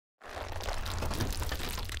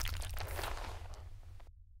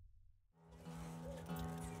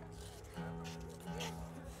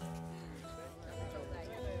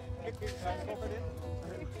Ja,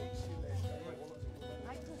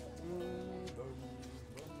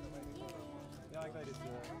 ik weet het.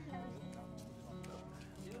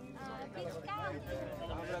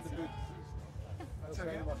 Camera in de buurt. Heel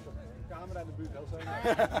zenuwachtig. Camera in de buurt, heel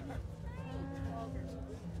zenuwachtig.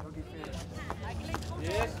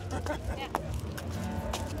 Yes.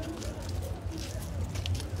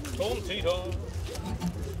 Komt-ie dan.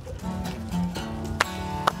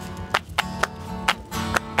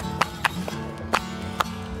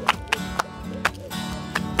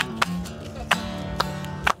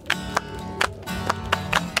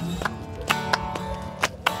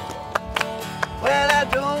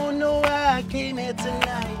 Came here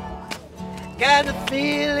tonight. Got the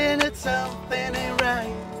feeling that something ain't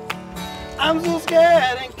right. I'm so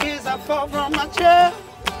scared in case I fall from my chair.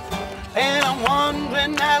 And I'm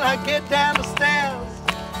wondering how I get down the stairs.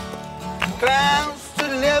 Clowns to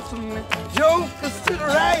the left of me, jokers to the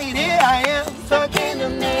right. Here I am, stuck in the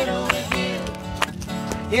middle with you.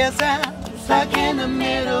 Yes, I'm stuck in the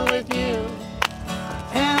middle with you.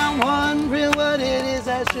 And I'm wondering what it is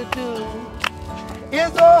I should do.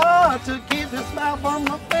 It's so hard to keep the smile from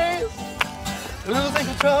my face. Losing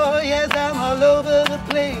control, yes, I'm all over the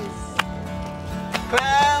place.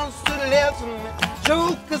 Clowns to the left of me,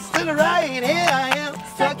 jokers to the right. Here I am,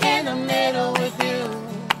 stuck in the middle with you.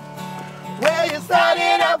 Well, you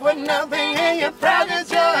started out with nothing and you probably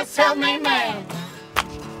just helped me, man.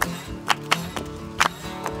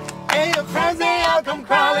 And your friends, they all come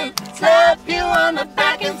crawling, slap you on the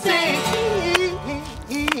back and say,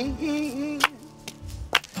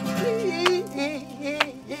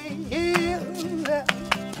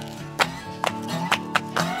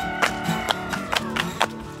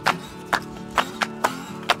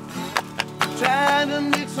 trying to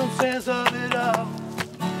make some sense of it all,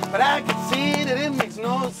 but I can see that it makes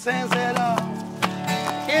no sense at all.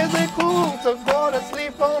 Is it cool to go to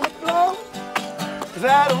sleep on the floor? 'Cause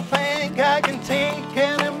I don't think I can take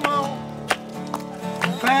anymore.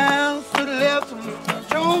 Clowns to the left of me,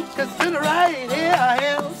 jokers to the right. Here I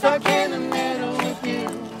am, stuck in the middle with you.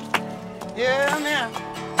 Yeah, now.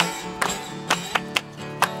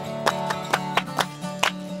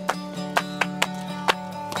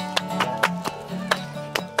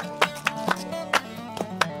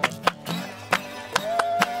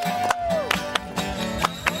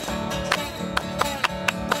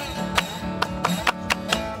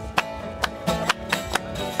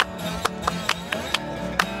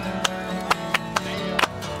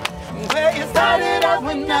 You started out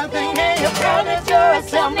with nothing and you probably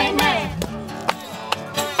just helped me, man.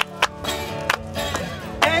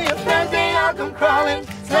 And your friends, they all come crawling,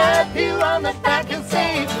 slap you on the back and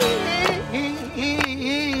say, please,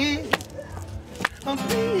 oh,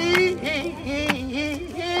 please,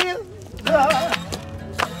 Lord.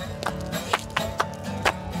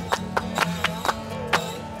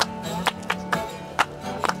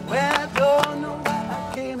 Well, I don't know why I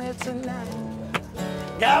came here tonight.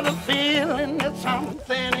 Got a feeling that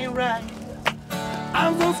something ain't right.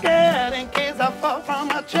 I'm so scared in case I fall from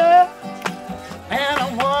my chair. And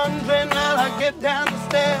I'm wondering how I get down the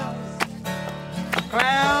stairs.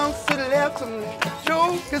 Clowns to the left of me,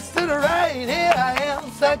 jokers to the right. Here I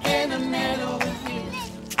am, stuck in the middle with you.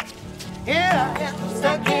 Here I am,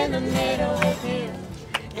 stuck in the middle with you.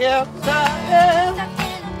 Yes, I am, stuck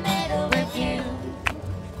in the middle with you.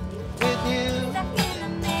 With you,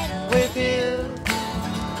 with you.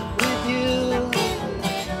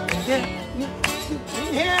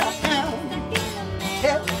 Here I am,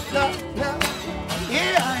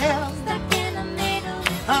 here I am, stuck in the middle.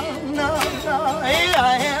 Oh no, no, here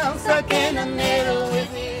I am, stuck in the middle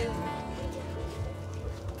with you.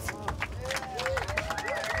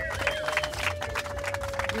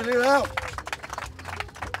 Jullie wel.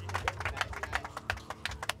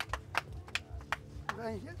 Nog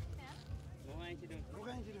eentje? Nog eentje doen. Nog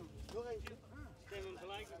eentje doen. Nog eentje.